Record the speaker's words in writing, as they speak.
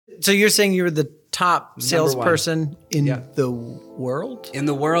So you're saying you were the top Number salesperson in Yeah. the world? In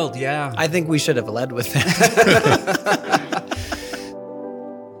the world, yeah. I think we should have led with that.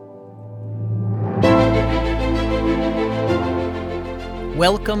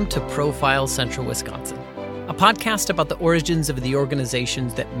 Welcome to Profile Central Wisconsin, a podcast about the origins of the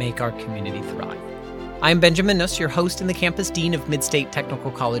organizations that make our community thrive. I'm Benjamin Nuss, your host and the campus dean of Midstate Technical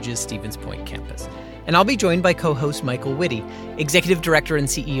College's Stevens Point campus. And I'll be joined by co-host Michael Whitty, Executive Director and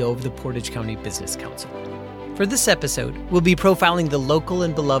CEO of the Portage County Business Council. For this episode, we'll be profiling the local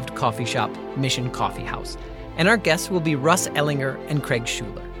and beloved coffee shop, Mission Coffee House. And our guests will be Russ Ellinger and Craig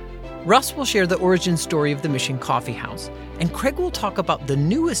Schuler. Russ will share the origin story of the Mission Coffee House, and Craig will talk about the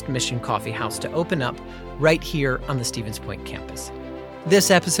newest Mission Coffee House to open up right here on the Stevens Point campus.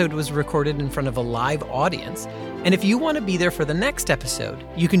 This episode was recorded in front of a live audience, and if you want to be there for the next episode,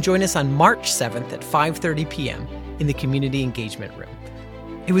 you can join us on March 7th at 5:30 p.m. in the Community Engagement Room.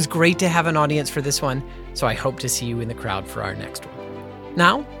 It was great to have an audience for this one, so I hope to see you in the crowd for our next one.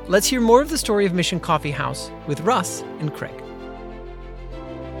 Now, let's hear more of the story of Mission Coffee House with Russ and Craig.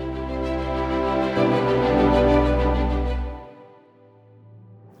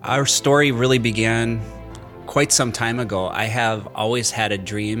 Our story really began quite some time ago. I have always had a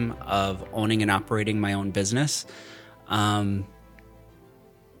dream of owning and operating my own business.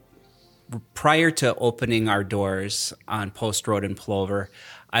 Prior to opening our doors on Post Road in Plover,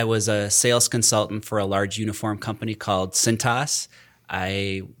 I was a sales consultant for a large uniform company called Cintas.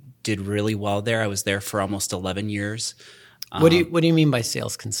 I did really well there. I was there for almost 11 years. What do you mean by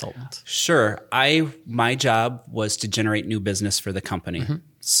sales consultant? Sure. My job was to generate new business for the company. Mm-hmm.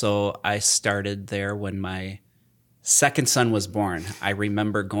 So I started there when my second son was born. I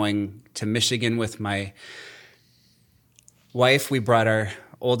remember going to Michigan with my wife. We brought our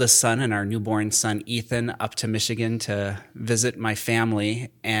oldest son and our newborn son, Ethan, up to Michigan to visit my family.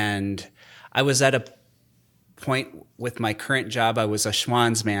 And I was at a point with my current job. I was a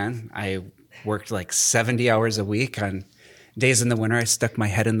Schwann's man. I worked like 70 hours a week. On days in the winter, I stuck my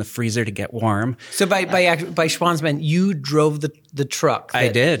head in the freezer to get warm. So by Schwann's man, you drove the truck. I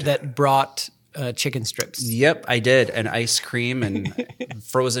did. That brought chicken strips. Yep, I did. And ice cream and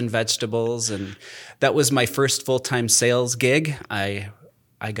frozen vegetables. And that was my first full-time sales gig. I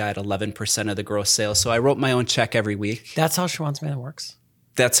got 11% of the gross sales. So I wrote my own check every week. That's how Schwann's man works?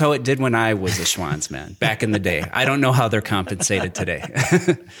 That's how it did when I was a Schwann's man back in the day. I don't know how they're compensated today.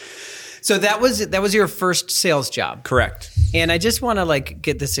 So that was your first sales job. Correct. And I just want to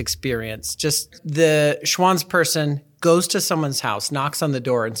get this experience. Just the Schwann's person goes to someone's house, knocks on the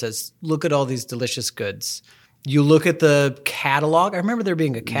door and says, "Look at all these delicious goods." You look at the catalog. I remember there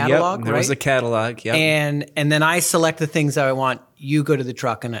being a catalog, Yep, there was a catalog, yep. And then I select the things that I want. You go to the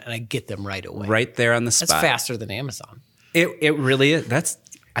truck and I get them right away. Right there on the spot. That's faster than Amazon. It really is.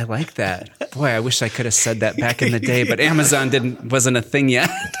 I like that. Boy, I wish I could have said that back in the day, but Amazon wasn't a thing yet.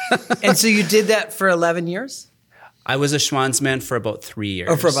 And so you did that for 11 years? I was a Schwann's man for about 3 years.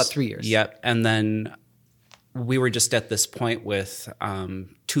 Oh, for about 3 years. Yep. And then we were just at this point with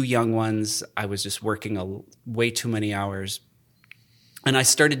two young ones. I was just working way too many hours. And I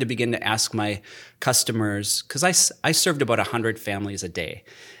started to begin to ask my customers, because I served about 100 families a day.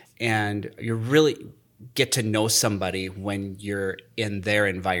 And you really get to know somebody when you're in their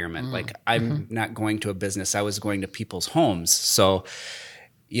environment. I'm not going to a business. I was going to people's homes. So,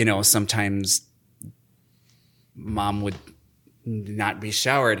 sometimes mom would not be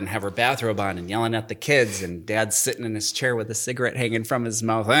showered and have her bathrobe on and yelling at the kids, and dad's sitting in his chair with a cigarette hanging from his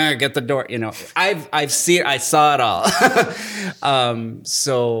mouth. Get the door. I saw it all.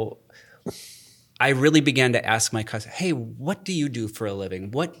 So I really began to ask my cousin, "Hey, what do you do for a living?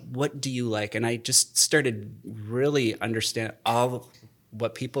 What do you like?" And I just started really understand all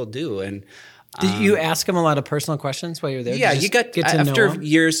what people do. And did you ask them a lot of personal questions while you're there? Yeah, get to after know them?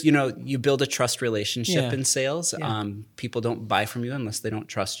 years, you build a trust relationship in sales. Yeah. People don't buy from you unless they don't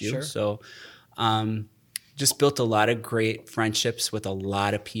trust you. Sure. So, just built a lot of great friendships with a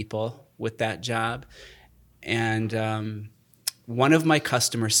lot of people with that job. And one of my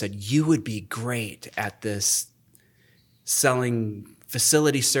customers said, "You would be great at this selling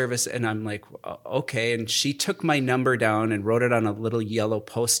facility service." And I'm like, "Okay." And she took my number down and wrote it on a little yellow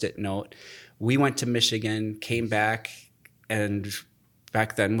Post-it note. We went to Michigan, came back, and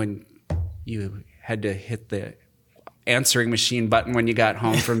back then when you had to hit the answering machine button when you got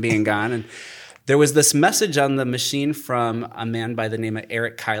home from being gone, and there was this message on the machine from a man by the name of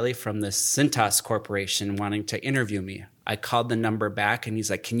Eric Kiley from the Cintas Corporation wanting to interview me. I called the number back, and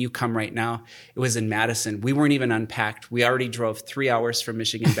he's like, "Can you come right now?" It was in Madison. We weren't even unpacked. We already drove 3 hours from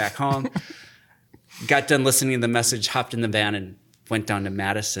Michigan back home. Got done listening to the message, hopped in the van, and went down to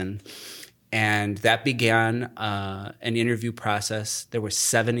Madison, and that began an interview process. There were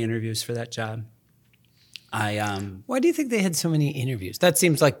 7 interviews for that job. Why do you think they had so many interviews? That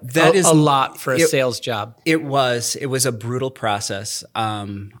seems like that is a lot for a sales job. It was a brutal process.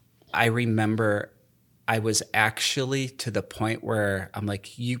 I remember I was actually to the point where I'm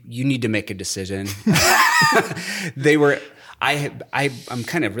like, you need to make a decision. I'm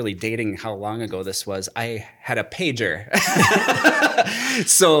kind of really dating how long ago this was. I had a pager.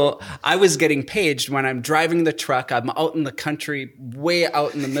 So I was getting paged when I'm driving the truck. I'm out in the country, way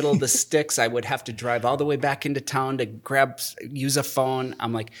out in the middle of the sticks. I would have to drive all the way back into town to use a phone.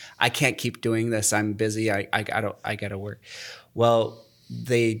 I'm like, I can't keep doing this. I'm busy. I gotta work. Well,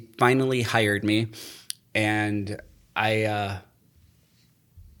 they finally hired me, and I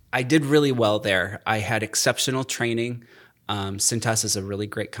did really well there. I had exceptional training. Cintas is a really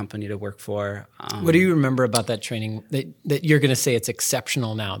great company to work for. What do you remember about that training that you're going to say it's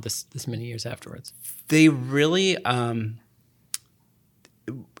exceptional now, this many years afterwards? They really,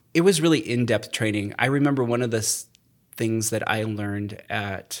 it was really in-depth training. I remember one of the things that I learned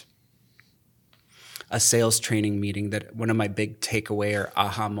at a sales training meeting, that one of my big takeaway or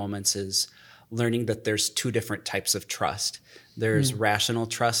aha moments is learning that there's 2 different types of trust. There's rational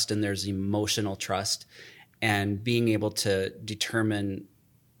trust and there's emotional trust. And being able to determine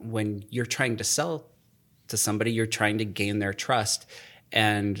when you're trying to sell to somebody, you're trying to gain their trust.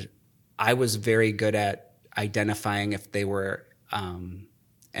 And I was very good at identifying if they were an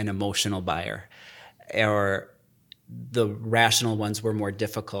emotional buyer, or the rational ones were more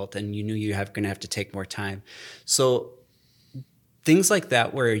difficult and you knew you were going to have to take more time. So things like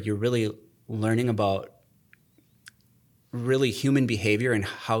that, where you're really learning about really human behavior and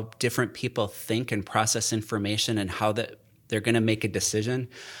how different people think and process information and how that they're going to make a decision.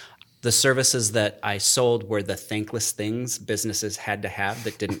 The services that I sold were the thankless things businesses had to have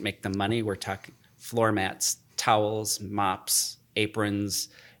that didn't make them money. We're talking floor mats, towels, mops, aprons,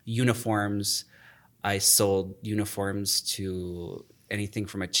 uniforms. I sold uniforms to anything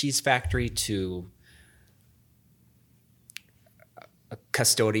from a cheese factory to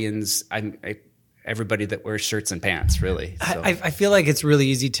custodians. Everybody that wears shirts and pants, really. So. I feel like it's really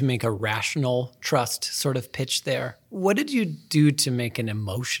easy to make a rational trust sort of pitch there. What did you do to make an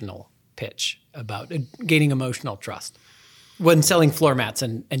emotional pitch about gaining emotional trust when selling floor mats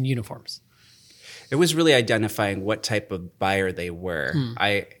and uniforms? It was really identifying what type of buyer they were.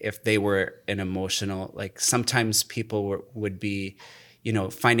 If they were an emotional, like sometimes people would be,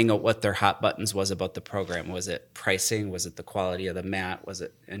 finding out what their hot buttons was about the program. Was it pricing? Was it the quality of the mat? Was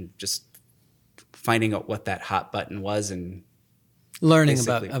it, and just finding out what that hot button was and learning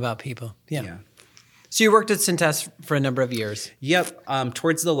about people. Yeah. So you worked at Cintas for a number of years. Yep.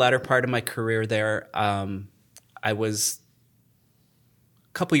 Towards the latter part of my career there, I was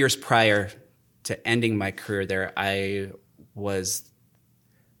a couple years prior to ending my career there. I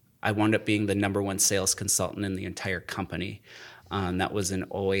wound up being the number 1 sales consultant in the entire company. That was in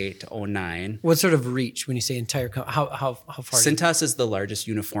 2008 to 2009. What sort of reach when you say entire how far? Cintas is the largest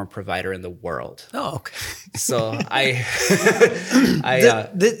uniform provider in the world. Oh, okay. So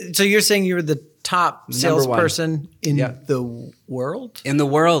so you're saying you were the top salesperson in the world? In the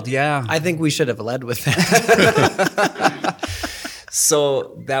world, yeah. I think we should have led with that.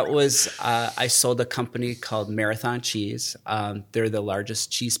 So that was, I sold a company called Marathon Cheese. They're the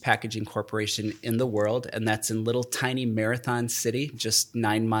largest cheese packaging corporation in the world, and that's in little tiny Marathon City, just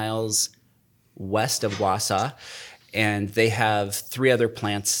 9 miles west of Wausau. And they have 3 other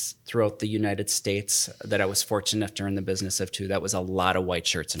plants throughout the United States that I was fortunate enough to earn the business of too. That was a lot of white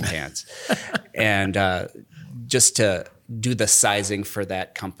shirts and pants. And just to do the sizing for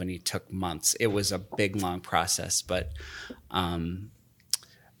that company took months. It was a big, long process. But, and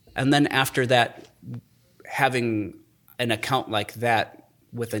then after that, having an account like that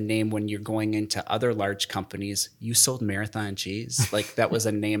with a name when you're going into other large companies, you sold Marathon Cheese. Like that was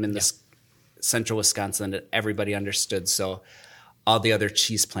a name in this central Wisconsin that everybody understood. So all the other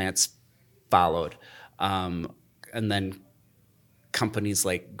cheese plants followed. And then companies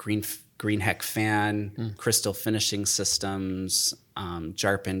like Greenheck Fan, Crystal Finishing Systems,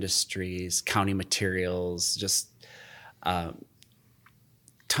 JARP Industries, County Materials, just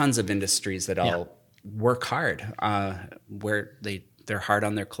tons of industries that all work hard, where they're hard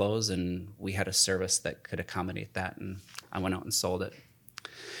on their clothes, and we had a service that could accommodate that, and I went out and sold it.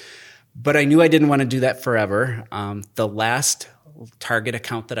 But I knew I didn't want to do that forever. The last target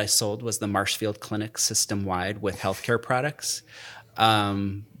account that I sold was the Marshfield Clinic system-wide with healthcare products.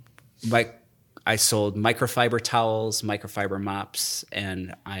 I sold microfiber towels, microfiber mops,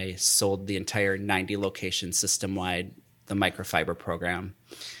 and I sold the entire 90 location system-wide the microfiber program.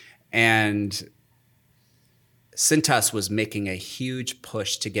 And Cintas was making a huge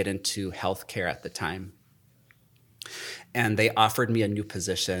push to get into healthcare at the time. And they offered me a new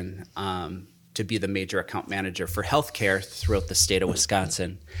position to be the major account manager for healthcare throughout the state of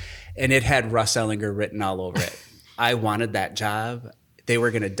Wisconsin. And it had Russ Ellinger written all over it. I wanted that job. They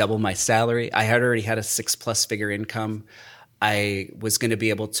were going to double my salary. I had already had a 6+ figure income. I was going to be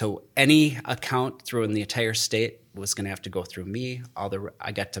able to, any account through in the entire state was going to have to go through me.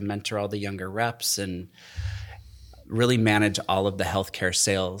 I got to mentor all the younger reps and really manage all of the healthcare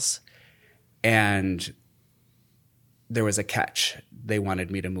sales. And there was a catch. They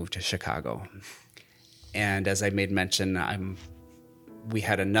wanted me to move to Chicago. And as I made mention, we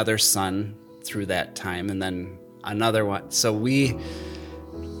had another son through that time and then another one. So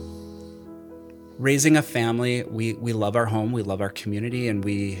raising a family, we love our home, we love our community, and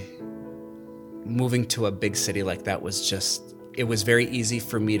moving to a big city like that it was very easy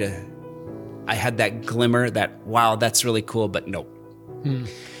for me I had that glimmer that, wow, that's really cool, but nope.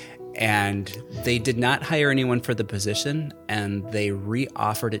 And they did not hire anyone for the position, and they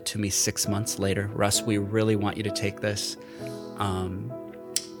re-offered it to me 6 months later. Russ, we really want you to take this,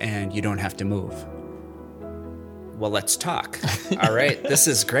 and you don't have to move. Well, let's talk. All right, this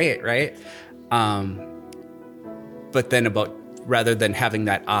is great, right? But then rather than having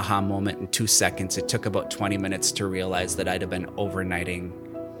that aha moment in 2 seconds, it took about 20 minutes to realize that I'd have been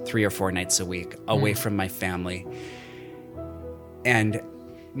overnighting 3 or 4 nights a week away from my family. And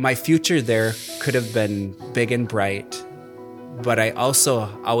my future there could have been big and bright, but I also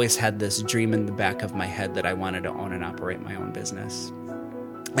always had this dream in the back of my head that I wanted to own and operate my own business.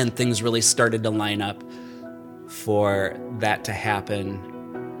 And things really started to line up for that to happen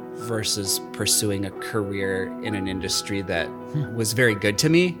versus pursuing a career in an industry that was very good to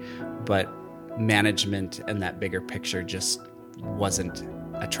me, but management and that bigger picture just wasn't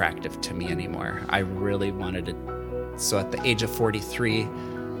attractive to me anymore. I really wanted it. So at the age of 43,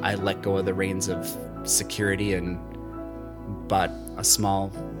 I let go of the reins of security and bought a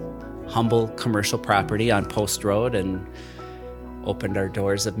small, humble commercial property on Post Road and opened our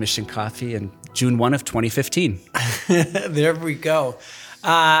doors of Mission Coffee in June 1 of 2015. There we go.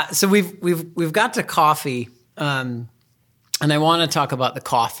 So we've got to coffee, and I want to talk about the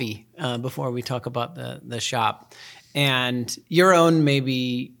coffee before we talk about the shop and your own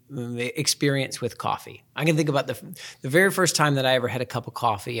maybe experience with coffee. I can think about the very first time that I ever had a cup of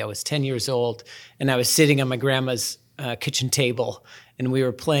coffee. I was 10 years old, and I was sitting on my grandma's kitchen table, and we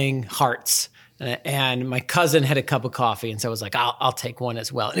were playing hearts. And my cousin had a cup of coffee, and so I was like, I'll take one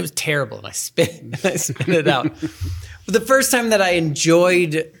as well. And it was terrible, and I spit it out. But the first time that I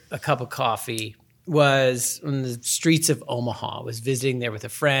enjoyed a cup of coffee was on the streets of Omaha. I was visiting there with a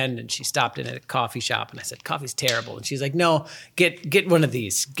friend, and she stopped in at a coffee shop, and I said, coffee's terrible. And she's like, no, get one of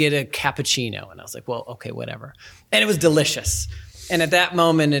these. Get a cappuccino. And I was like, well, okay, whatever. And it was delicious. And at that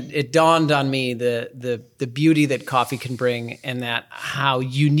moment, it dawned on me the beauty that coffee can bring, and that how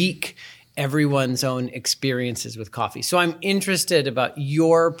unique everyone's own experiences with coffee. So I'm interested about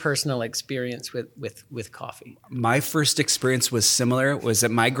your personal experience with coffee. My first experience was similar. It was at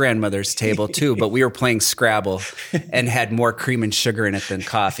my grandmother's table too, but we were playing Scrabble and had more cream and sugar in it than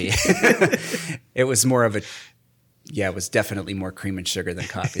coffee. It was it was definitely more cream and sugar than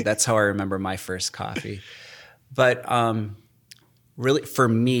coffee. That's how I remember my first coffee. But really, for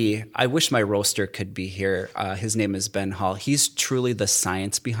me, I wish my roaster could be here. His name is Ben Hall. He's truly the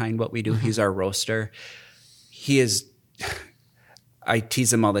science behind what we do. Mm-hmm. He's our roaster. He is, I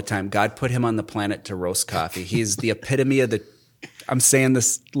tease him all the time. God put him on the planet to roast coffee. He's the epitome of I'm saying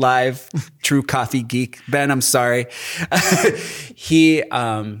this live, true coffee geek. Ben, I'm sorry. He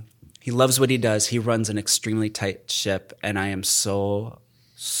loves what he does. He runs an extremely tight ship, and I am so,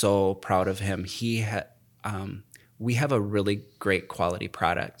 so proud of him. We have a really great quality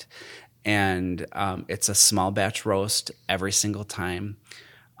product, and it's a small batch roast every single time.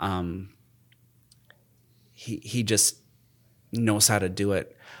 He just knows how to do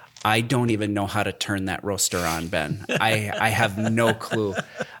it. I don't even know how to turn that roaster on, Ben. I have no clue.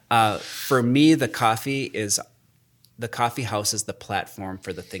 For me, the coffee house is the platform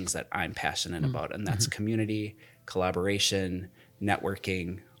for the things that I'm passionate about, and that's community, collaboration,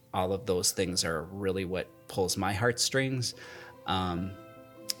 networking. All of those things are really what pulls my heartstrings.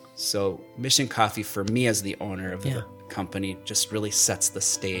 So Mission Coffee, for me as the owner of the company, just really sets the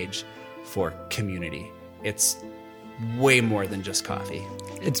stage for community. It's way more than just coffee.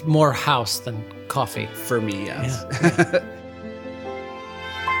 It's more house than coffee. For me, yes. Yeah.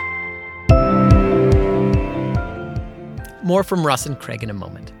 More from Russ and Craig in a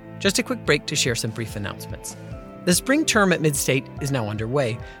moment. Just a quick break to share some brief announcements. The spring term at Midstate is now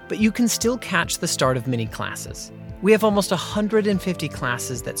underway, but you can still catch the start of mini classes. We have almost 150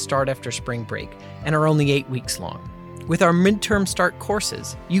 classes that start after spring break and are only 8 weeks long. With our midterm start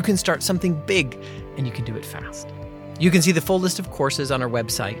courses, you can start something big and you can do it fast. You can see the full list of courses on our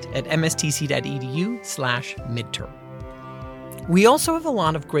website at mstc.edu/midterm. We also have a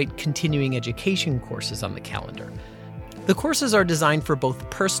lot of great continuing education courses on the calendar. The courses are designed for both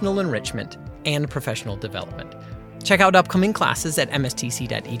personal enrichment and professional development. Check out upcoming classes at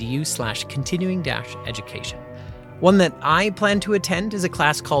mstc.edu/continuing-education. One that I plan to attend is a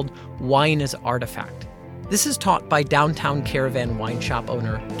class called Wine as Artifact. This is taught by Downtown Caravan wine shop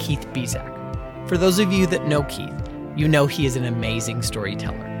owner Keith Bezak. For those of you that know Keith, you know he is an amazing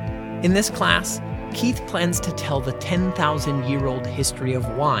storyteller. In this class, Keith plans to tell the 10,000-year-old history of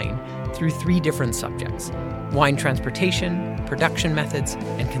wine through 3 different subjects: wine transportation, production methods,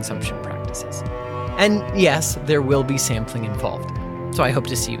 and consumption practices. And yes, there will be sampling involved, so I hope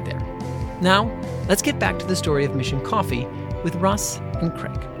to see you there. Now, let's get back to the story of Mission Coffee with Russ and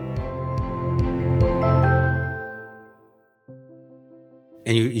Craig.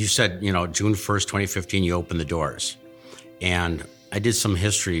 And you said, June 1st, 2015, you opened the doors. And I did some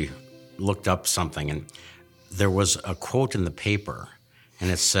history, looked up something, and there was a quote in the paper,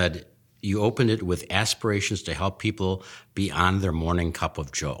 and it said, you opened it with aspirations to help people beyond their morning cup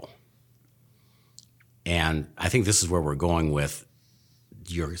of joe. And I think this is where we're going with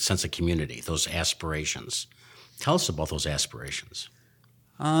your sense of community, those aspirations. Tell us about those aspirations.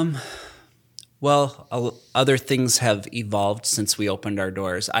 Well, other things have evolved since we opened our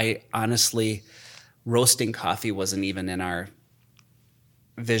doors. I honestly, roasting coffee wasn't even in our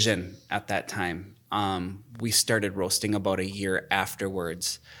vision at that time. We started roasting about a year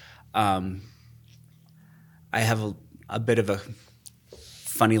afterwards. I have a bit of a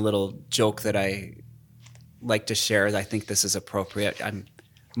funny little joke that I like to share. I think this is appropriate.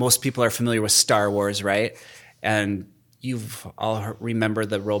 Most people are familiar with Star Wars, right? And you've all remember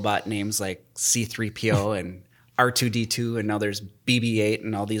the robot names like C-3PO and R2-D2, and now there's BB-8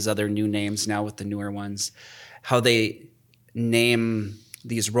 and all these other new names now with the newer ones. How they name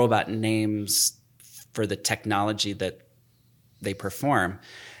these robot names for the technology that they perform.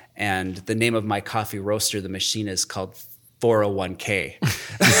 And the name of my coffee roaster, the machine, is called 401k.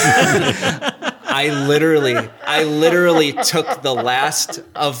 I literally took the last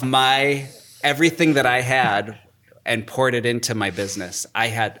of my everything that I had and poured it into my business.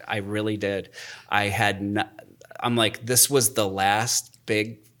 I really did. I'm like, this was the last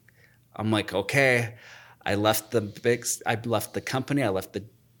big. I'm like, okay. I left the company. I left the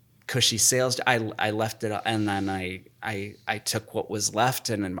cushy sales. I left it, and then I took what was left,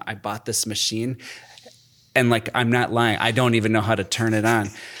 and then I bought this machine. And like, I'm not lying, I don't even know how to turn it on.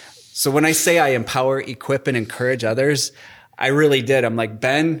 So when I say I empower, equip, and encourage others, I really did. I'm like,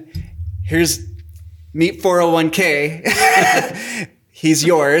 Ben, here's meet 401k. He's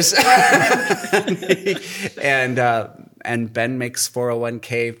yours. And Ben makes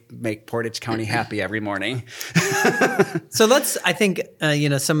 401k make Portage County happy every morning. So I think,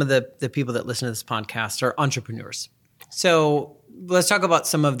 some of the people that listen to this podcast are entrepreneurs. So let's talk about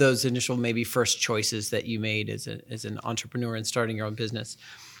some of those initial, maybe first choices that you made as an entrepreneur and starting your own business.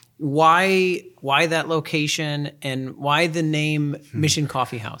 Why that location, and why the name Mission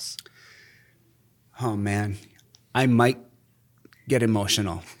Coffee House? Oh man, I might get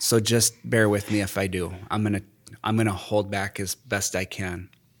emotional. So just bear with me if I do. I'm gonna hold back as best I can.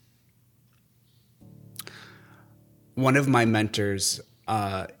 One of my mentors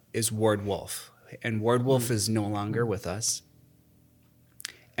is Ward Wolf, and Ward Wolf is no longer with us.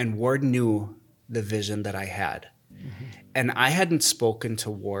 And Ward knew the vision that I had. Mm-hmm. And I hadn't spoken to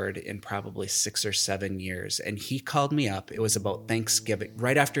Ward in probably 6 or 7 years. And he called me up. It was about Thanksgiving,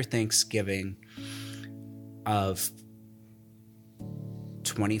 right after Thanksgiving of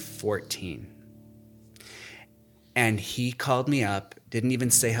 2014. And he called me up, didn't even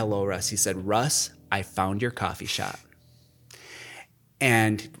say hello, Russ. He said, Russ, I found your coffee shop.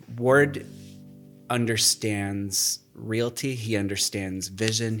 And Ward understands realty, he understands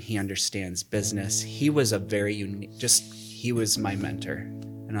vision, he understands business. He was a very unique, he was my mentor,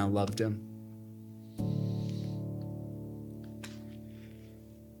 and I loved him.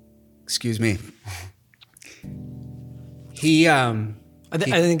 Excuse me. I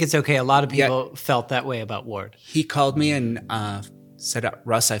think it's okay. A lot of people felt that way about Ward. He called me and said,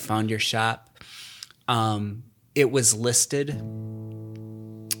 Russ, I found your shop. It was listed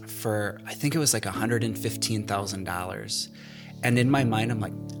for, I think it was like $115,000. And in my mind, I'm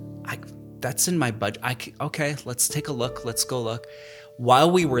like, that's in my budget. Okay, let's take a look. Let's go look.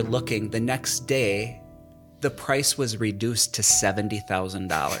 While we were looking, the next day, the price was reduced to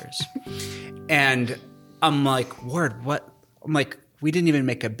 $70,000. And I'm like, Ward, what? I'm like, we didn't even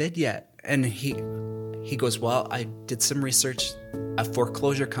make a bid yet. And he goes, well, I did some research. A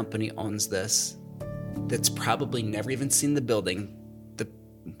foreclosure company owns this that's probably never even seen the building.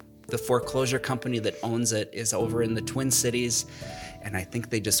 The foreclosure company that owns it is over in the Twin Cities, and I think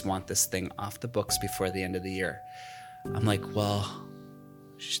they just want this thing off the books before the end of the year. I'm like, well,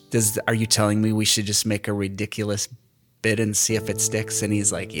 are you telling me we should just make a ridiculous bid and see if it sticks? And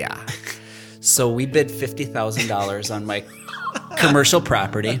he's like, yeah. So we bid $50,000 on my commercial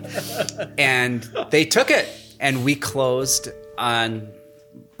property, and they took it, and we closed on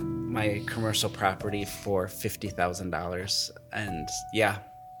my commercial property for $50,000. And yeah,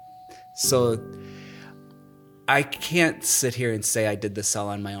 so I can't sit here and say I did this all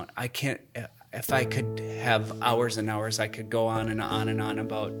on my own. I can't. If I could have hours and hours, I could go on and on and on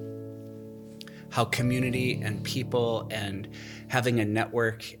about how community and people and having a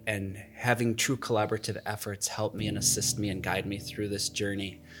network and having true collaborative efforts help me and assist me and guide me through this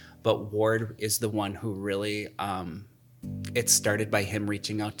journey. But Ward is the one who really, it started by him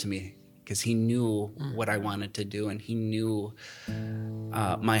reaching out to me because he knew what I wanted to do, and he knew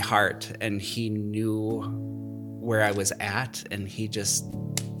my heart, and he knew where I was at, and he just,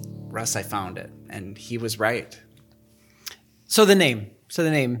 Russ, I found it. And he was right. So the name,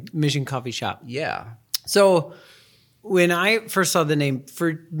 Mission Coffee Shop. Yeah. So when I first saw the name,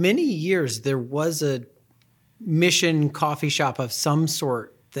 for many years, there was a Mission Coffee Shop of some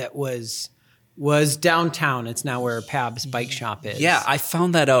sort that was downtown. It's now where Pab's Bike Shop is. Yeah, I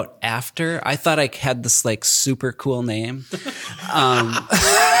found that out after. I thought I had this like super cool name.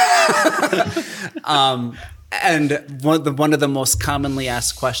 And one of the most commonly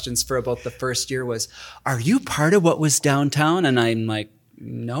asked questions for about the first year was, are you part of what was downtown? And I'm like,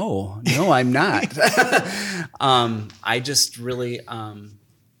 no, I'm not. I just really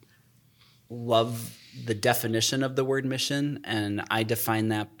love the definition of the word mission. And I define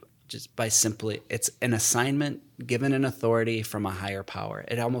that just by simply, it's an assignment given an authority from a higher power.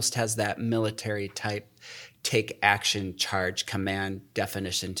 It almost has that military type take action, charge, command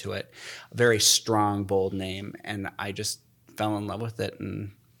definition to it. A very strong, bold name. And I just fell in love with it.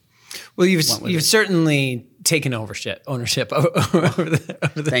 And well, you've certainly taken ownership over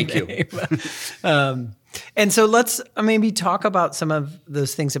the Thank name. You. And so let's maybe talk about some of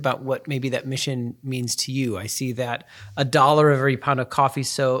those things about what maybe that mission means to you. I see that $1 of every pound of coffee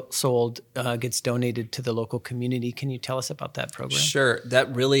sold gets donated to the local community. Can you tell us about that program? Sure.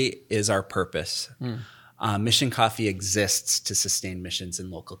 That really is our purpose. Mission Coffee exists to sustain missions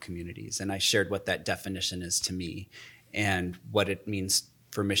in local communities. And I shared what that definition is to me and what it means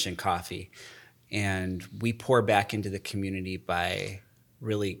for Mission Coffee. And we pour back into the community by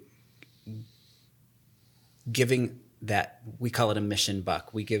really giving that, we call it a mission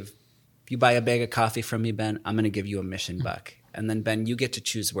buck. If you buy a bag of coffee from me, Ben, I'm going to give you a mission buck. And then, Ben, you get to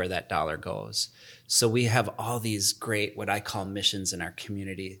choose where that dollar goes. So we have all these great, what I call missions in our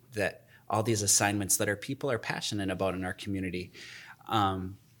community, that all these assignments that our people are passionate about in our community.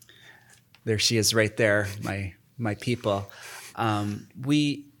 There she is right there, my people.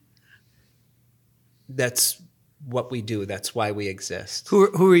 That's what we do. That's why we exist.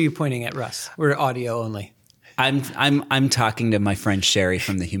 Who are you pointing at, Russ? We're audio only. I'm talking to my friend Sherry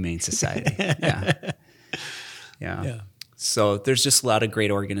from the Humane Society. Yeah. So there's just a lot of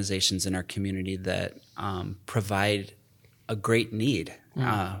great organizations in our community that provide a great need.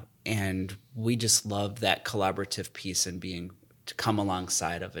 And we just love that collaborative piece and to come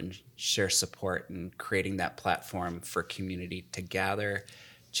alongside of and share support and creating that platform for community to gather,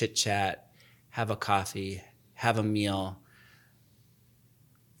 chit chat, have a coffee, have a meal,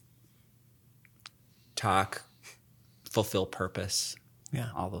 talk, fulfill purpose. Yeah,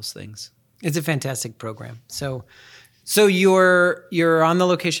 all those things. It's a fantastic program. So you're on the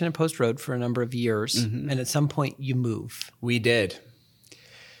location at Post Road for a number of years, and at some point you move. We did.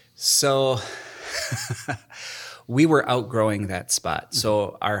 So we were outgrowing that spot.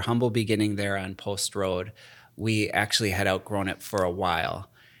 So our humble beginning there on Post Road, we actually had outgrown it for a while.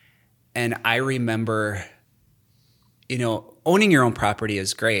 And I remember, owning your own property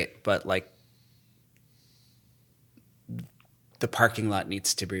is great, but like the parking lot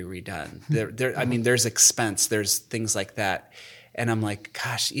needs to be redone. There's expense, there's things like that. And I'm like,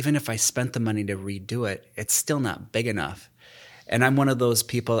 gosh, even if I spent the money to redo it, it's still not big enough. And I'm one of those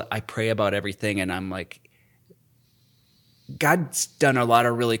people, I pray about everything, and I'm like, God's done a lot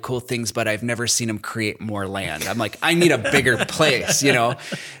of really cool things, but I've never seen him create more land. I'm like, I need a bigger place,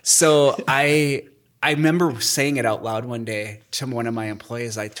 So I remember saying it out loud one day to one of my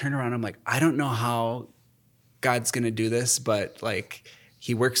employees. I turned around, I'm like, I don't know how God's going to do this, but like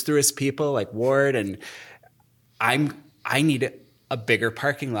he works through his people like Ward, and I need a bigger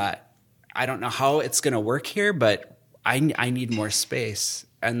parking lot. I don't know how it's going to work here, but I need more space.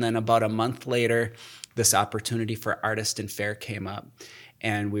 And then about a month later, this opportunity for Artist and Fair came up,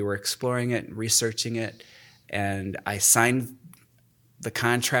 and we were exploring it and researching it. And I signed the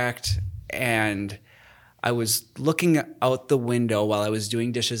contract, and I was looking out the window while I was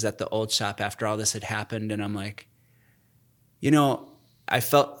doing dishes at the old shop after all this had happened. And I'm like, I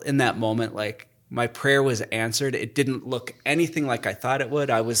felt in that moment like my prayer was answered. It didn't look anything like I thought it would.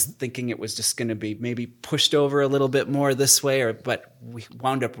 I was thinking it was just going to be maybe pushed over a little bit more this way, but we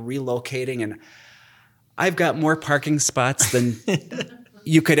wound up relocating, and I've got more parking spots than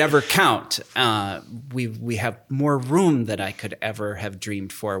you could ever count. We have more room than I could ever have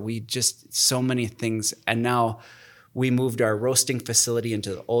dreamed for. So many things. And now we moved our roasting facility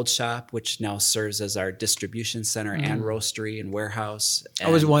into the old shop, which now serves as our distribution center and roastery and warehouse. And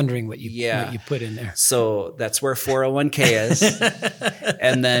I was wondering what you put in there. So that's where 401k is.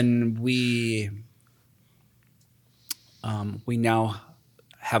 And then we now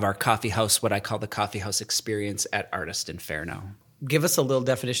have our coffee house, what I call the coffee house experience, at Artist and Fair now. Give us a little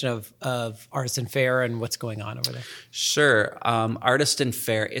definition of Artist and Fair and what's going on over there. Sure. Artist and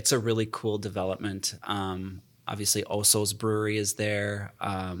Fair, it's a really cool development. Obviously, Oso's Brewery is there.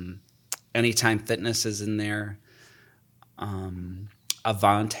 Anytime Fitness is in there.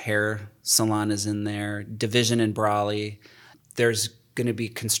 Avant Hair Salon is in there. Division in Brawley. There's going to be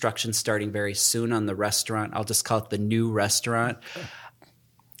construction starting very soon on the restaurant. I'll just call it the new restaurant.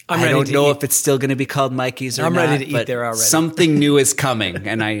 I don't know if it's still going to be called Mikey's or not. I'm ready to eat there already. Something new is coming,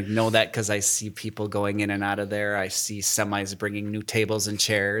 and I know that because I see people going in and out of there. I see semis bringing new tables and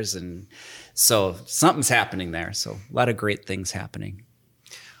chairs, and so something's happening there. So a lot of great things happening.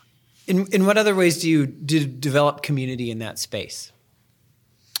 In what other ways do you develop community in that space?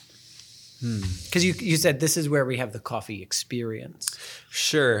 Because you said this is where we have the coffee experience.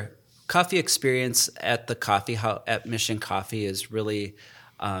 Sure. Coffee experience at the coffee house at Mission Coffee is really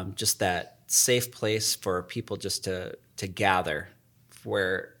just that safe place for people just to gather,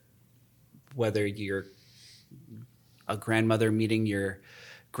 whether you're a grandmother meeting your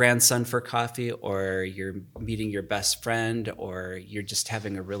grandson for coffee, or you're meeting your best friend, or you're just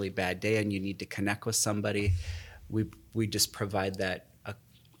having a really bad day and you need to connect with somebody. We just provide that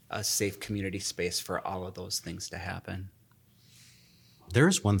a safe community space for all of those things to happen. There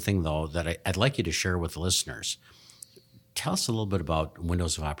is one thing, though, that I'd like you to share with the listeners. Tell us a little bit about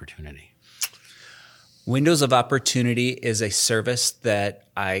Windows of Opportunity. Windows of Opportunity is a service that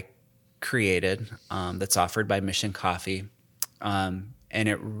I created that's offered by Mission Coffee. And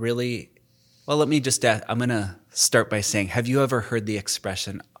it really, let me just ask, I'm going to start by saying, have you ever heard the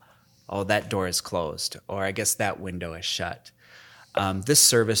expression, oh, that door is closed, or I guess that window is shut? This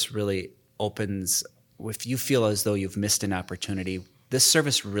service really opens, if you feel as though you've missed an opportunity, this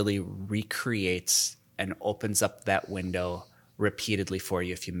service really recreates and opens up that window repeatedly for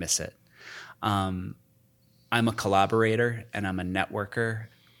you if you miss it. I'm a collaborator and I'm a networker,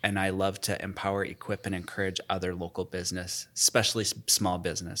 and I love to empower, equip, and encourage other local business, especially small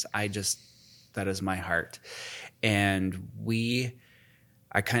business. That is my heart. And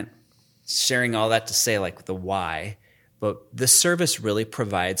I kind of sharing all that to say like the why, but this service really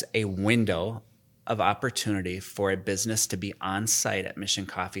provides a window of opportunity for a business to be on site at Mission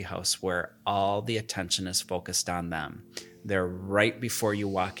Coffee House where all the attention is focused on them. They're right before you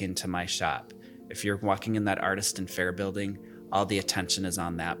walk into my shop. If you're walking in that Artist and Fair building, all the attention is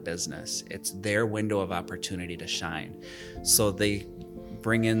on that business. It's their window of opportunity to shine. So they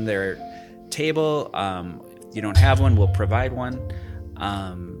bring in their table. If you don't have one, we'll provide one.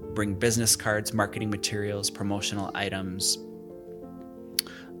 Bring business cards, marketing materials, promotional items.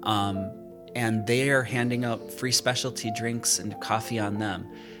 And they are handing out free specialty drinks and coffee on them.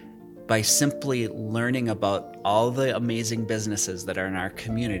 By simply learning about all the amazing businesses that are in our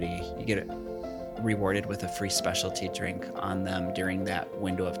community, you get rewarded with a free specialty drink on them during that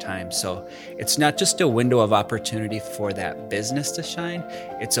window of time. So it's not just a window of opportunity for that business to shine,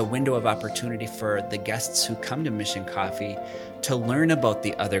 it's a window of opportunity for the guests who come to Mission Coffee to learn about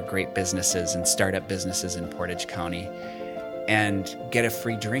the other great businesses and startup businesses in Portage County and get a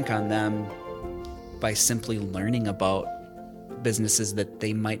free drink on them by simply learning about businesses that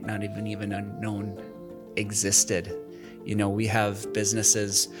they might not even have known existed. You know, we have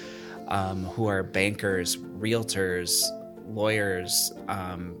businesses who are bankers, realtors, lawyers,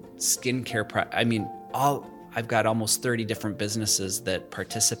 skincare. I've got almost 30 different businesses that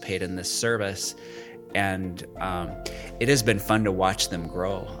participate in this service, And it has been fun to watch them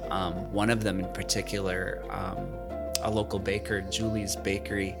grow. One of them in particular, a local baker, Julie's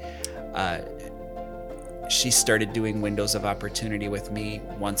Bakery, she started doing windows of opportunity with me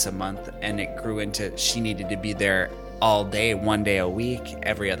once a month, and it grew into she needed to be there all day, 1 day a week,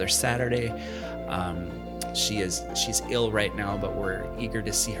 every other Saturday. She's ill right now, but we're eager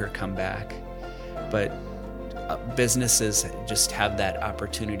to see her come back. But businesses just have that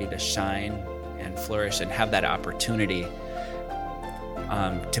opportunity to shine and flourish, and have that opportunity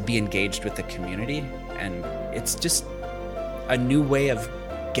to be engaged with the community. And it's just a new way of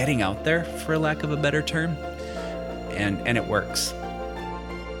getting out there, for lack of a better term, and it works.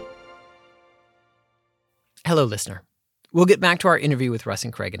 Hello, listener. We'll get back to our interview with Russ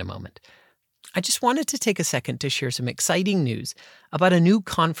and Craig in a moment. I just wanted to take a second to share some exciting news about a new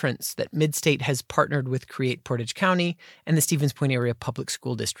conference that Midstate has partnered with Create Portage County and the Stevens Point Area Public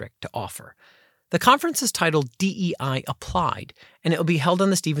School District to offer. The conference is titled DEI Applied, and it will be held on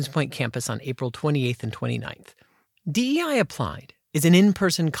the Stevens Point campus on April 28th and 29th. DEI Applied is an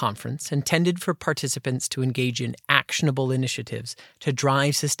in-person conference intended for participants to engage in actionable initiatives to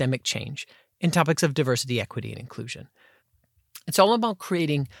drive systemic change in topics of diversity, equity, and inclusion. It's all about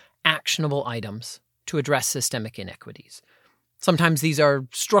creating actionable items to address systemic inequities. Sometimes these are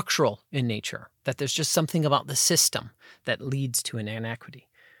structural in nature, that there's just something about the system that leads to an inequity.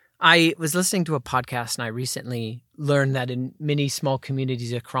 I was listening to a podcast, and I recently learned that in many small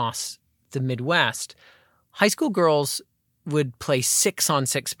communities across the Midwest, high school girls would play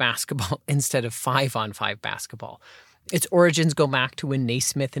 6-on-6 basketball instead of 5-on-5 basketball. Its origins go back to when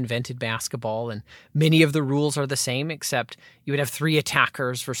Naismith invented basketball, and many of the rules are the same, except you would have 3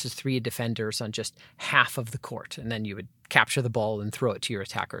 attackers versus 3 defenders on just half of the court, and then you would capture the ball and throw it to your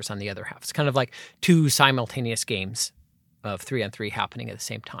attackers on the other half. It's kind of like 2 simultaneous games of 3-on-3 happening at the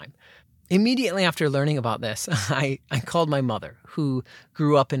same time. Immediately after learning about this, I called my mother, who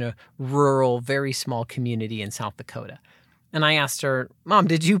grew up in a rural, very small community in South Dakota. And I asked her, Mom,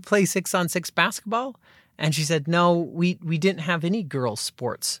 did you play 6-on-6 basketball? And she said, no, we didn't have any girls'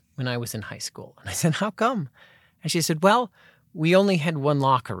 sports when I was in high school. And I said, how come? And she said, well, we only had one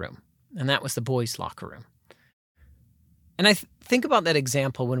locker room, and that was the boys' locker room. And I think about that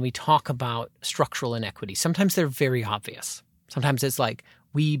example when we talk about structural inequity. Sometimes they're very obvious. Sometimes it's like,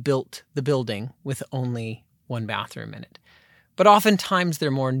 we built the building with only one bathroom in it. But oftentimes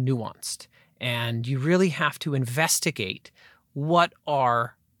they're more nuanced, and you really have to investigate what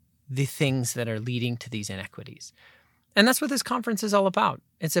are the things that are leading to these inequities. And that's what this conference is all about.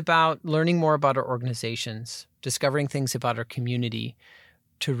 It's about learning more about our organizations, discovering things about our community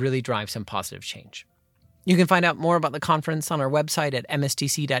to really drive some positive change. You can find out more about the conference on our website at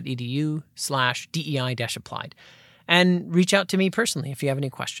mstc.edu/DEI-applied. And reach out to me personally if you have any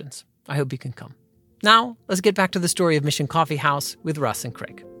questions. I hope you can come. Now, let's get back to the story of Mission Coffee House with Russ and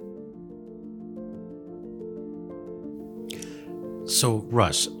Craig. So,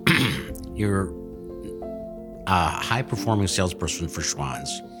 Russ, you're a high-performing salesperson for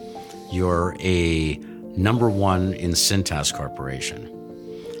Schwann's. You're a number 1 in Cintas Corporation.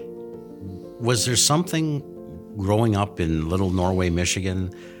 Was there something growing up in Little Norway,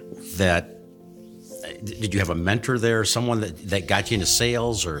 Michigan, that did you have a mentor there, someone that got you into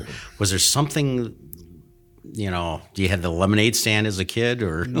sales, or was there something, do you have the lemonade stand as a kid,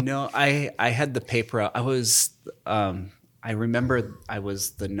 or? No, I had the paper. I remember I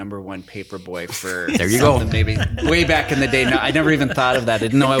was the number 1 paper boy for there you go. Maybe way back in the day. No, I never even thought of that. I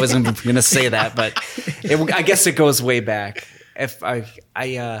didn't know I wasn't going to say that, but I guess it goes way back.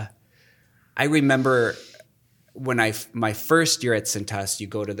 I remember when my first year at Cintas, you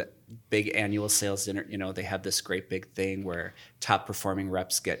go to the big annual sales dinner. They have this great big thing where top performing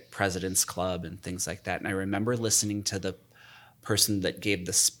reps get President's Club and things like that. And I remember listening to the person that gave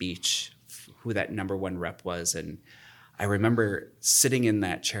the speech, who that number 1 rep was, and I remember sitting in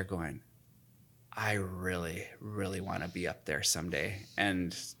that chair going, I really, really want to be up there someday.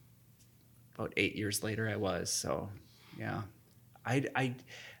 And about 8 years later, I was. So, yeah. I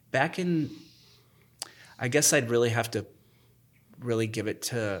guess I'd really have to really give it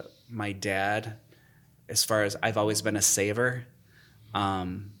to my dad, as far as I've always been a saver.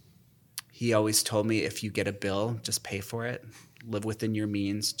 He always told me, if you get a bill, just pay for it, live within your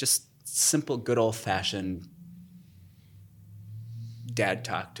means. Just simple, good old-fashioned dad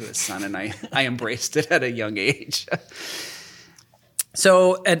talk to his son, and I embraced it at a young age.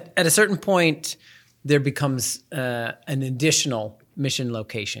 So at a certain point, there becomes an additional mission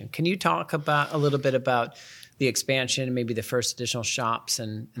location. Can you talk a little bit about the expansion and maybe the first additional shops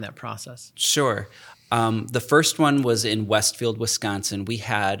and that process? Sure. The first one was in Westfield, Wisconsin. We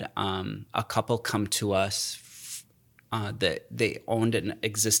had a couple come to us that they owned an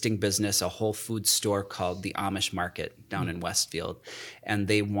existing business, a Whole Foods store called the Amish Market down in Westfield. And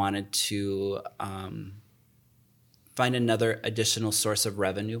they wanted to find another additional source of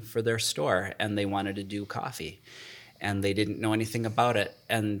revenue for their store. And they wanted to do coffee. And they didn't know anything about it.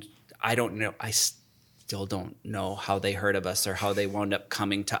 And I still don't know how they heard of us or how they wound up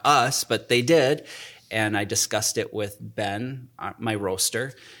coming to us, but they did. And I discussed it with Ben, my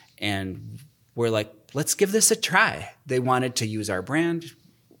roaster, and we're like, let's give this a try. They wanted to use our brand.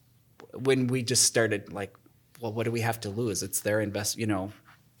 When we just started, like, well, what do we have to lose? It's their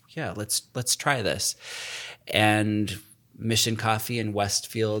yeah, let's try this. And Mission Coffee in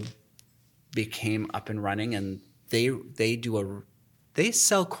Westfield became up and running, and they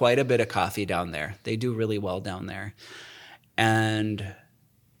sell quite a bit of coffee down there. They do really well down there. And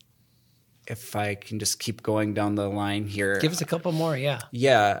if I can just keep going down the line here. Give us a couple more, yeah.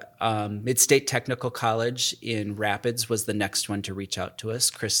 Yeah. Mid-State Technical College in Rapids was the next one to reach out to us.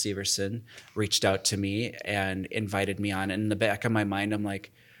 Chris Severson reached out to me and invited me on. And in the back of my mind, I'm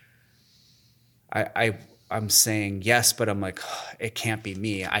like, I'm saying yes, but I'm like, oh, it can't be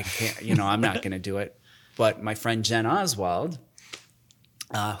me. I can't, I'm not going to do it. But my friend Jen Oswald,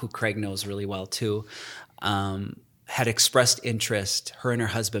 who Craig knows really well too, had expressed interest. Her and her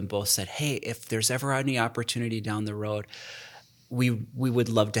husband both said, hey, if there's ever any opportunity down the road, we would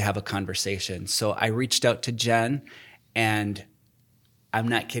love to have a conversation. So I reached out to Jen, and I'm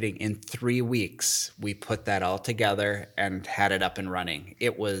not kidding, in 3 weeks, we put that all together and had it up and running.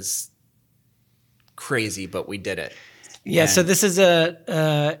 It was crazy, but we did it. Yeah, so this is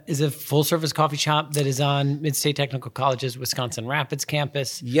a full-service coffee shop that is on Mid-State Technical College's Wisconsin Rapids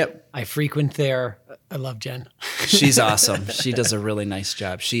campus. Yep. I frequent there. I love Jen. She's awesome. She does a really nice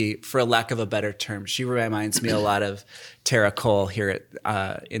job. She, for a lack of a better term, she reminds me a lot of Tara Cole here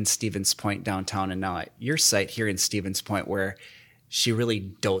in Stevens Point downtown, and now at your site here in Stevens Point, where she really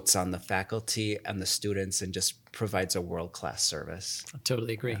dotes on the faculty and the students and just provides a world-class service. I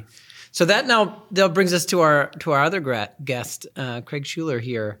totally agree. Yeah. So that brings us to our other guest, Craig Schuler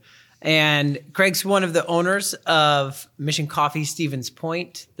here. And Craig's one of the owners of Mission Coffee Stevens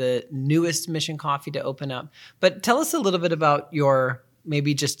Point, the newest Mission Coffee to open up. But tell us a little bit about your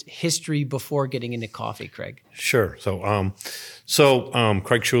maybe just history before getting into coffee, Craig. Sure. So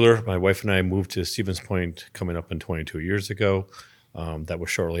Craig Schuler, my wife and I moved to Stevens Point coming up in 22 years ago. That was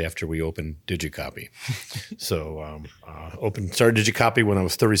shortly after we opened DigiCopy. So started DigiCopy when I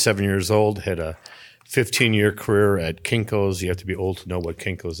was 37 years old, had a 15-year career at Kinko's. You have to be old to know what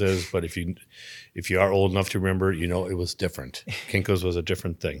Kinko's is, but if you are old enough to remember, it was different. Kinko's was a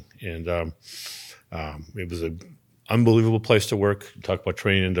different thing. And it was an unbelievable place to work. Talk about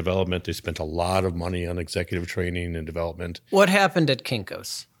training and development. They spent a lot of money on executive training and development. What happened at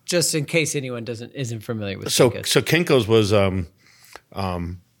Kinko's? Just in case anyone isn't familiar with Kinko's. So Kinko's was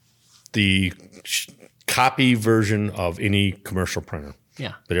the copy version of any commercial printer.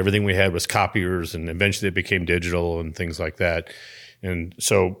 Yeah. But everything we had was copiers, and eventually it became digital and things like that. And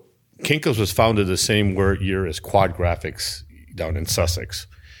so Kinko's was founded the same year as Quad Graphics down in Sussex.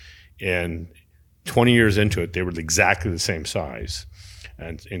 And 20 years into it, they were exactly the same size.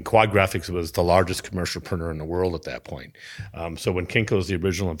 And Quad Graphics was the largest commercial printer in the world at that point. So when Kinko's, the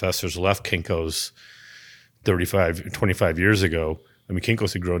original investors, left Kinko's 25 years ago,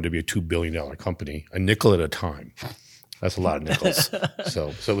 Kinko's had grown to be a $2 billion company, a nickel at a time. That's a lot of nickels.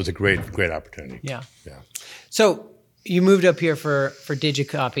 So it was a great opportunity. Yeah. So you moved up here for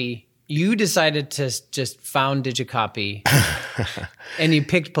DigiCopy. You decided to just found DigiCopy, and you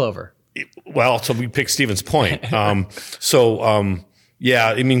picked Plover. Well, so we picked Stevens Point. The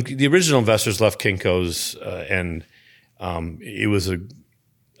original investors left Kinko's, and it was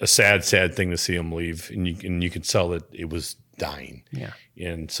a sad thing to see them leave, and you could tell that it was dying. Yeah.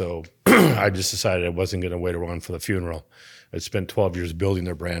 And so I just decided I wasn't going to wait around for the funeral. I'd spent 12 years building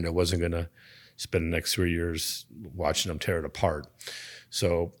their brand. I wasn't going to spend the next 3 years watching them tear it apart.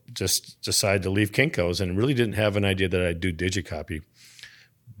 So just decided to leave Kinko's, and really didn't have an idea that I'd do DigiCopy.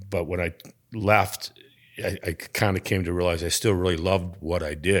 But when I left, I kind of came to realize I still really loved what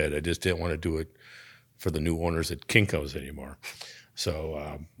I did. I just didn't want to do it for the new owners at Kinko's anymore.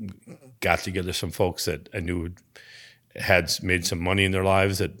 So got together some folks that I knew had made some money in their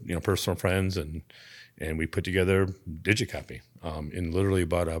lives, that personal friends, and we put together DigiCopy in literally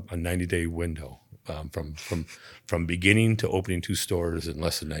about a 90-day window, from beginning to opening 2 stores in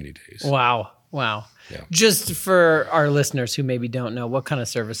less than 90 days. Wow. Yeah. Just for our listeners who maybe don't know, what kind of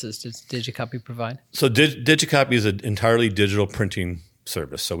services does DigiCopy provide? So DigiCopy is an entirely digital printing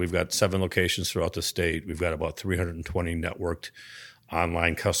service. So we've got 7 locations throughout the state. We've got about 320 networked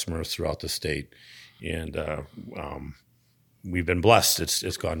online customers throughout the state, and we've been blessed.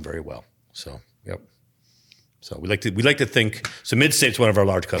 It's gone very well. So, yep. So we like to think. So Midstate's one of our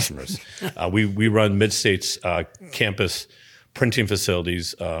large customers. We run Midstate's campus printing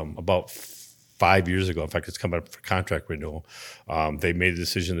facilities about 5 years ago. In fact, it's come up for contract renewal. They made a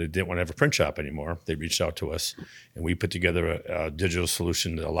decision they didn't want to have a print shop anymore. They reached out to us, and we put together a digital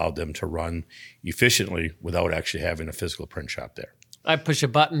solution that allowed them to run efficiently without actually having a physical print shop there. I push a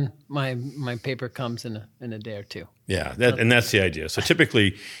button, my paper comes in a day or two. Yeah, and that's the idea. So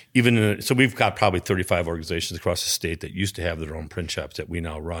typically, so we've got probably 35 organizations across the state that used to have their own print shops that we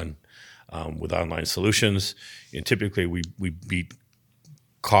now run with online solutions. And typically, we beat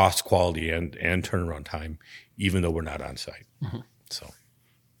cost, quality, and turnaround time, even though we're not on site. Mm-hmm.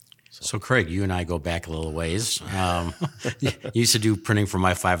 So Craig, you and I go back a little ways. You used to do printing for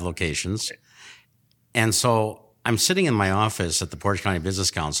my 5 locations, and so I'm sitting in my office at the Portage County Business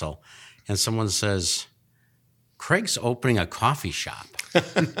Council, and someone says, Craig's opening a coffee shop.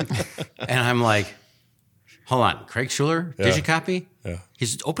 And I'm like, hold on, Craig Schuler, Digicopy? Yeah.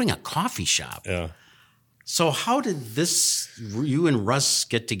 He's opening a coffee shop. Yeah. So how did you and Russ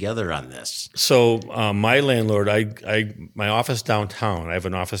get together on this? So my landlord, my office downtown, I have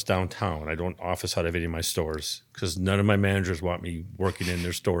an office downtown. I don't office out of any of my stores because none of my managers want me working in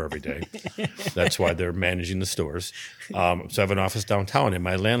their store every day. That's why they're managing the stores. So I have an office downtown, and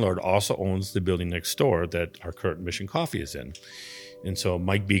my landlord also owns the building next door that our current Mission Coffee is in. And so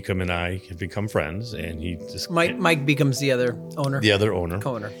Mike Beacom and I have become friends, and he just Mike Beacom's the other owner. The other owner.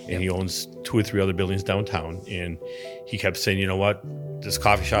 Co-owner. And he owns 2 or 3 other buildings downtown. And he kept saying, you know what? This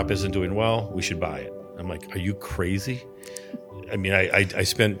coffee shop isn't doing well. We should buy it. I'm like, are you crazy? I mean, I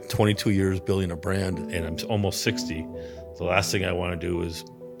spent 22 years building a brand, and I'm almost 60. The last thing I want to do is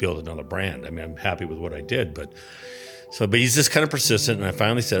build another brand. I mean, I'm happy with what I did, but he's just kind of persistent. And I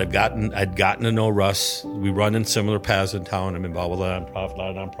finally said, I'd gotten to know Russ. We run in similar paths in town. I'm involved with a lot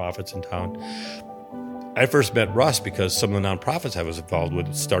of nonprofits in town. I first met Russ because some of the nonprofits I was involved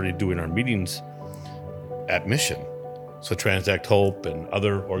with started doing our meetings at Mission. So Transact Hope and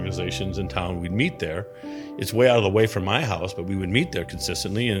other organizations in town, we'd meet there. It's way out of the way from my house, but we would meet there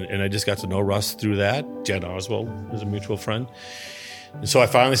consistently. And I just got to know Russ through that. Jen Oswald is a mutual friend. And so I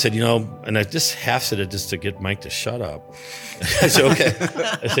finally said, and I just half said it just to get Mike to shut up. I said, okay.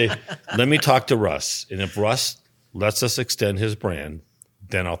 I say, let me talk to Russ. And if Russ lets us extend his brand,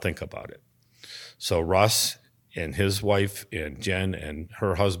 then I'll think about it. So Russ and his wife and Jen and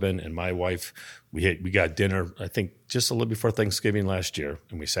her husband and my wife, we got dinner, I think, just a little before Thanksgiving last year.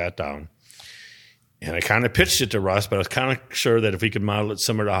 And we sat down. And I kind of pitched it to Russ, but I was kind of sure that if he could model it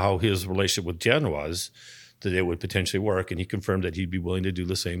similar to how his relationship with Jen was, that it would potentially work, and he confirmed that he'd be willing to do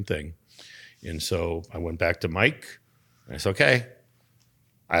the same thing. And so I went back to Mike, and I said, okay,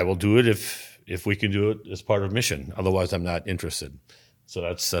 I will do it if we can do it as part of Mission. Otherwise, I'm not interested. So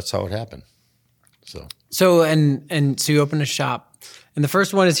that's how it happened. So so you opened a shop, and the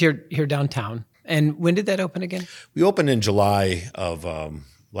first one is here downtown. And when did that open again? We opened in July of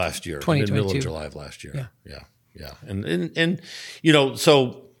last year, in the middle of July of last year. Yeah. And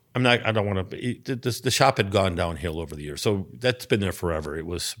so. I don't want to. The shop had gone downhill over the years, so that's been there forever. It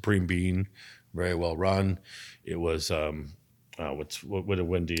was Supreme Bean, very well run. It was what did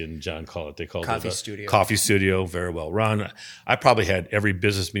Wendy and John call it? They called Coffee it Studio. Coffee Studio, very well run. I probably had every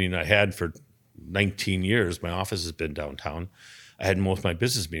business meeting I had for 19 years. My office has been downtown. I had most of my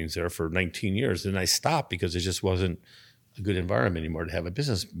business meetings there for 19 years, and I stopped because it just wasn't a good environment anymore to have a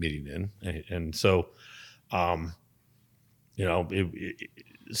business meeting in, and so,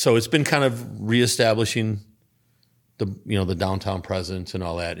 So it's been kind of reestablishing the downtown presence and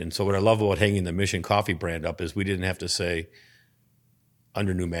all that. And so what I love about hanging the Mission Coffee brand up is we didn't have to say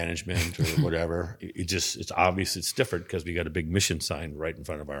under new management or whatever. It's obvious it's different because we got a big Mission sign right in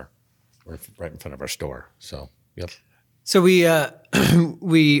front of our store. So yep. So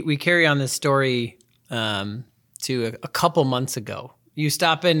we carry on this story to a couple months ago. You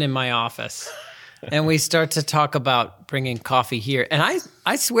stop in my office. And we start to talk about bringing coffee here. And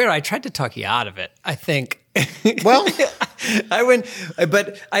I swear I tried to talk you out of it, I think. Well, I went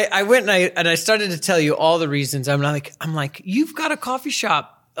and I started to tell you all the reasons. I'm like, you've got a coffee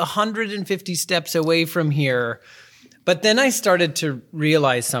shop 150 steps away from here. But then I started to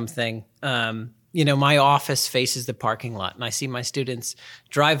realize something. My office faces the parking lot, and I see my students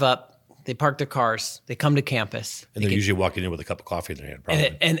drive up, they park their cars, they come to campus. And they're usually walking in with a cup of coffee in their hand,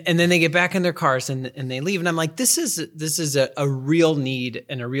 probably. And then they get back in their cars and they leave. And I'm like, this is a real need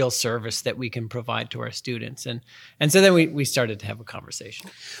and a real service that we can provide to our students. And so then we started to have a conversation.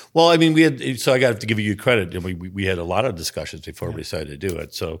 Well, I mean, I got to give you credit. And we had a lot of discussions before we decided to do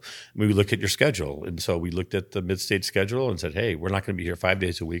it. So we looked at your schedule. And so we looked at the Mid-State schedule and said, hey, we're not going to be here 5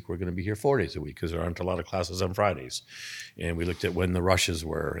 days a week. We're going to be here 4 days a week because there aren't a lot of classes on Fridays. And we looked at when the rushes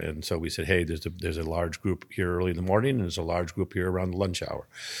were. And so we said, hey, there's a large group here early in the morning and there's a large group here around the lunch hour.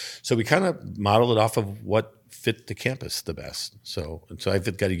 So we kind of modeled it off of what fit the campus the best. So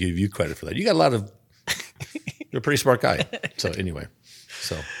I've got to give you credit for that. You got a lot of – you're a pretty smart guy. So anyway,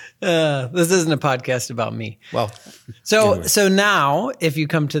 this isn't a podcast about me. Well, so now if you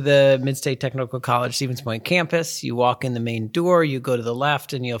come to the Mid-State Technical College Stevens Point campus, you walk in the main door, you go to the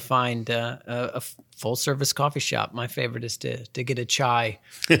left, and you'll find a full-service coffee shop. My favorite is to get a chai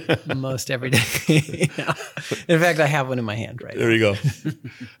most every day. In fact, I have one in my hand right now. There you go.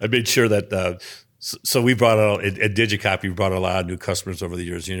 I made sure that so we brought out at DigiCopy, we brought a lot of new customers over the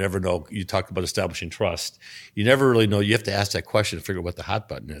years. You never know. You talk about establishing trust. You never really know. You have to ask that question to figure out what the hot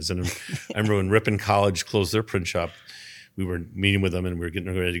button is. And I remember when Ripon College closed their print shop, we were meeting with them and we were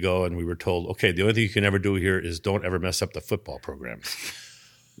getting ready to go. And we were told, okay, the only thing you can ever do here is don't ever mess up the football programs.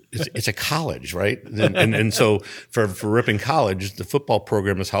 It's a college, right? And so for Ripon College, the football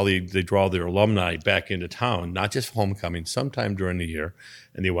program is how they draw their alumni back into town, not just homecoming, sometime during the year.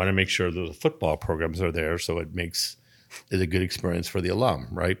 And they want to make sure that the football programs are there so it makes it a good experience for the alum,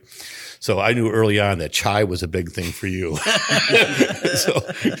 right? So I knew early on that chai was a big thing for you. So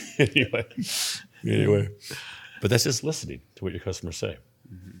anyway. But that's just listening to what your customers say.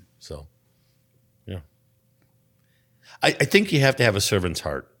 Mm-hmm. So, yeah. I think you have to have a servant's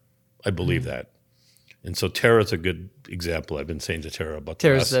heart. I believe that. And so Tara's a good example. I've been saying to Tara about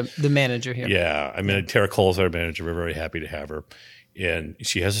Tara's the manager here. Yeah. I mean, Tara Cole's our manager. We're very happy to have her. And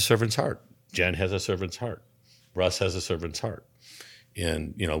she has a servant's heart. Jen has a servant's heart. Russ has a servant's heart.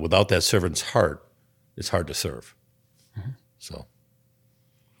 And, without that servant's heart, it's hard to serve. Mm-hmm. So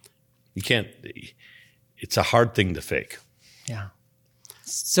you can't – it's a hard thing to fake. Yeah.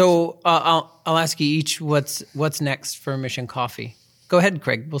 So I'll ask you each what's next for Mission Coffee. Go ahead,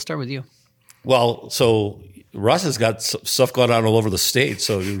 Craig. We'll start with you. Well, so Russ has got stuff going on all over the state,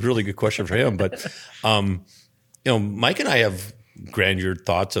 so it's a really good question for him. But, Mike and I have grandeur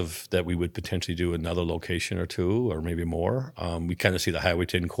thoughts of that we would potentially do another location or two or maybe more. We kind of see the Highway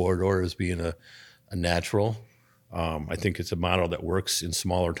 10 corridor as being a natural. I think it's a model that works in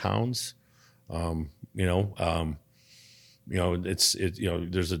smaller towns. There's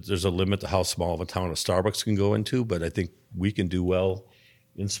a limit to how small of a town a Starbucks can go into, but I think we can do well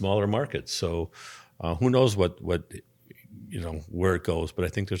in smaller markets. So who knows what where it goes, but I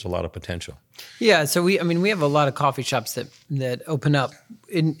think there's a lot of potential. Yeah. So we have a lot of coffee shops that open up.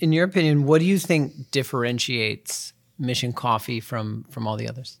 In your opinion, what do you think differentiates Mission Coffee from all the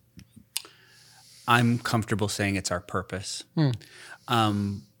others? I'm comfortable saying it's our purpose.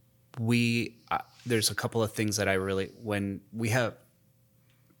 There's a couple of things that when we have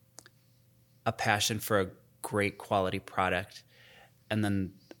a passion for a great quality product and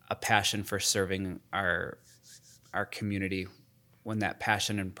then a passion for serving our community, when that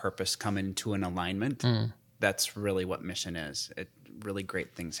passion and purpose come into an alignment, that's really what Mission is. Really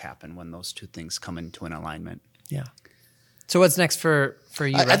great things happen when those two things come into an alignment. Yeah. So what's next for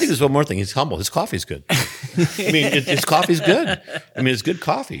you? I think there's one more thing. He's humble. His coffee's good. His coffee's good. It's good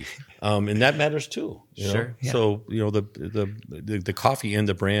coffee. And that matters too. Sure. Yeah. So, the coffee and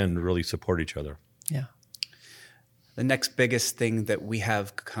the brand really support each other. Yeah. The next biggest thing that we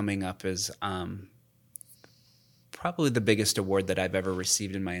have coming up is probably the biggest award that I've ever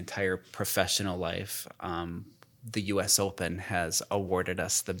received in my entire professional life. The U.S. Open has awarded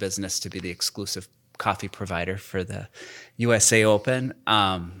us the business to be the exclusive coffee provider for the USA Open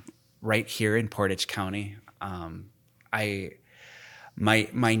right here in Portage County.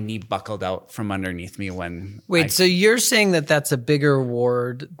 My knee buckled out from underneath me when so you're saying that that's a bigger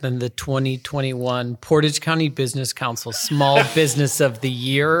award than the 2021 Portage County Business Council Small Business of the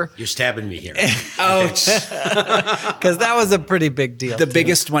Year? You're stabbing me here. Ouch. Because that was a pretty big deal. The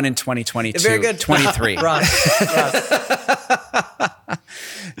biggest one in 2022. Very good. 23. Ross.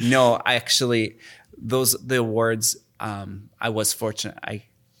 No, actually, the awards, I was fortunate. I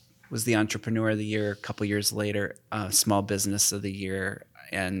was the Entrepreneur of the Year a couple years later, Small Business of the Year,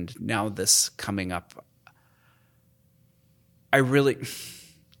 and now this coming up.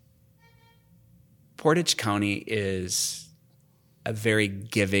 Portage County is a very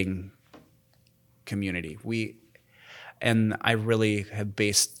giving community. I really have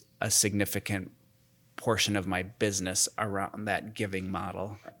based a significant portion of my business around that giving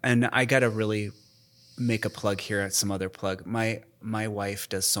model. And I got to really make a plug here, some other plug. My wife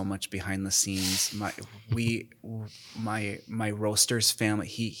does so much behind the scenes. My roaster's family,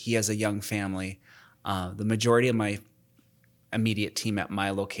 he has a young family. The majority of my immediate team at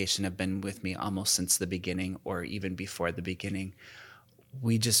my location have been with me almost since the beginning, or even before the beginning.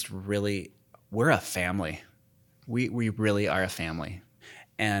 We just really, we're a family. We really are a family.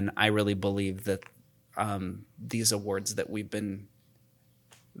 And I really believe that these awards that we've been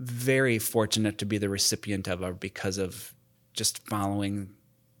very fortunate to be the recipient of are because of just following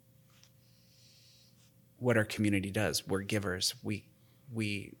what our community does. We're givers. We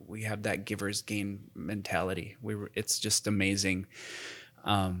have that givers gain mentality. It's just amazing.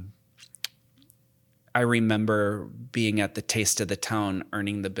 I remember being at the Taste of the Town,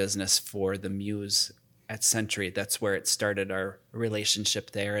 earning the business for the Muse at Century. That's where it started, our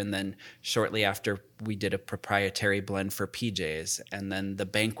relationship there. And then shortly after, we did a proprietary blend for PJ's, and then the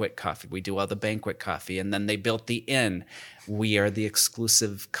banquet coffee. We do all the banquet coffee. And then they built the Inn. We are the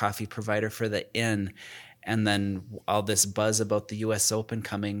exclusive coffee provider for the Inn. And then all this buzz about the U.S. Open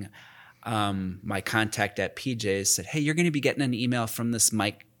coming. My contact at PJ's said, "Hey, you're going to be getting an email from this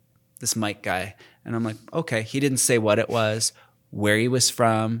Mike guy." And I'm like, okay. He didn't say what it was, where he was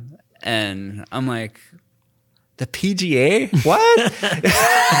from. And I'm like, the PGA? What?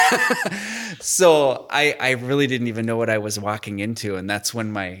 So I really didn't even know what I was walking into. And that's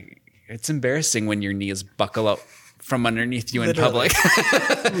when it's embarrassing when your knees buckle up from underneath you Literally. in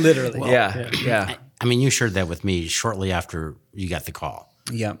public. Literally. Well, yeah. I mean, you shared that with me shortly after you got the call.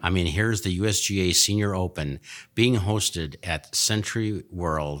 Yeah. I mean, here's the USGA Senior Open being hosted at Century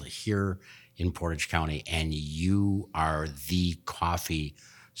World here in Portage County, and you are the coffee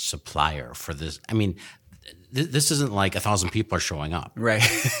supplier for this. I mean, this isn't like 1,000 people are showing up. Right.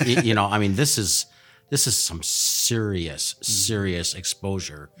 I mean, this is some serious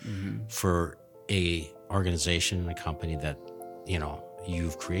exposure for a organization and a company that,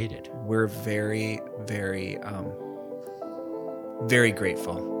 you've created. We're very, very, very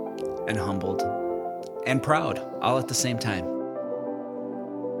grateful and humbled and proud all at the same time.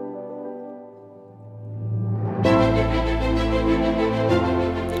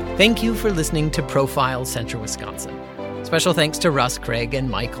 Thank you for listening to Profile Central Wisconsin. Special thanks to Russ, Craig,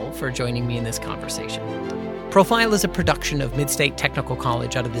 and Michael for joining me in this conversation. Profile is a production of Midstate Technical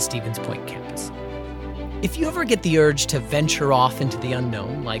College out of the Stevens Point campus. If you ever get the urge to venture off into the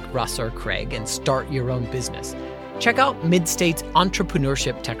unknown, like Russ or Craig, and start your own business, check out Midstate's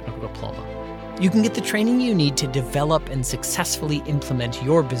Entrepreneurship Technical Diploma. You can get the training you need to develop and successfully implement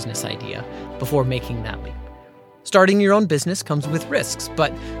your business idea before making that leap. Starting your own business comes with risks,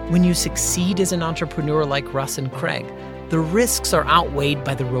 but when you succeed as an entrepreneur like Russ and Craig, the risks are outweighed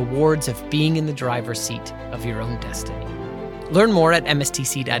by the rewards of being in the driver's seat of your own destiny. Learn more at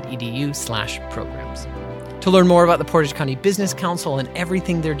mstc.edu/programs. To learn more about the Portage County Business Council and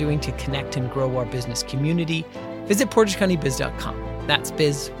everything they're doing to connect and grow our business community, visit portagecountybiz.com. That's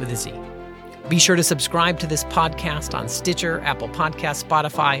biz with a Z. Be sure to subscribe to this podcast on Stitcher, Apple Podcasts,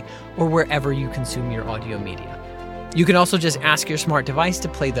 Spotify, or wherever you consume your audio media. You can also just ask your smart device to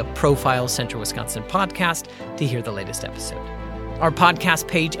play the Profile Central Wisconsin podcast to hear the latest episode. Our podcast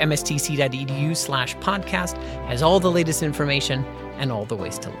page, mstc.edu/podcast, has all the latest information and all the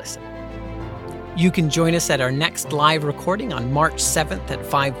ways to listen. You can join us at our next live recording on March 7th at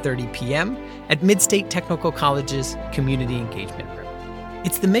 5:30 p.m. at Midstate Technical College's Community Engagement Room.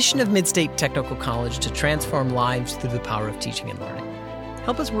 It's the mission of Midstate Technical College to transform lives through the power of teaching and learning.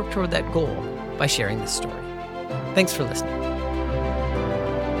 Help us work toward that goal by sharing this story. Thanks for listening.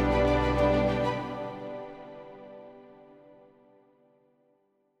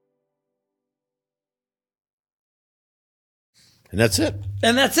 And that's it.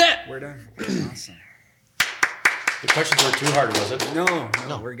 And that's it. We're done. Awesome. The questions weren't too hard, was it? No,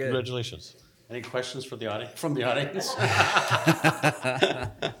 we're good. Congratulations. Any questions from the audience?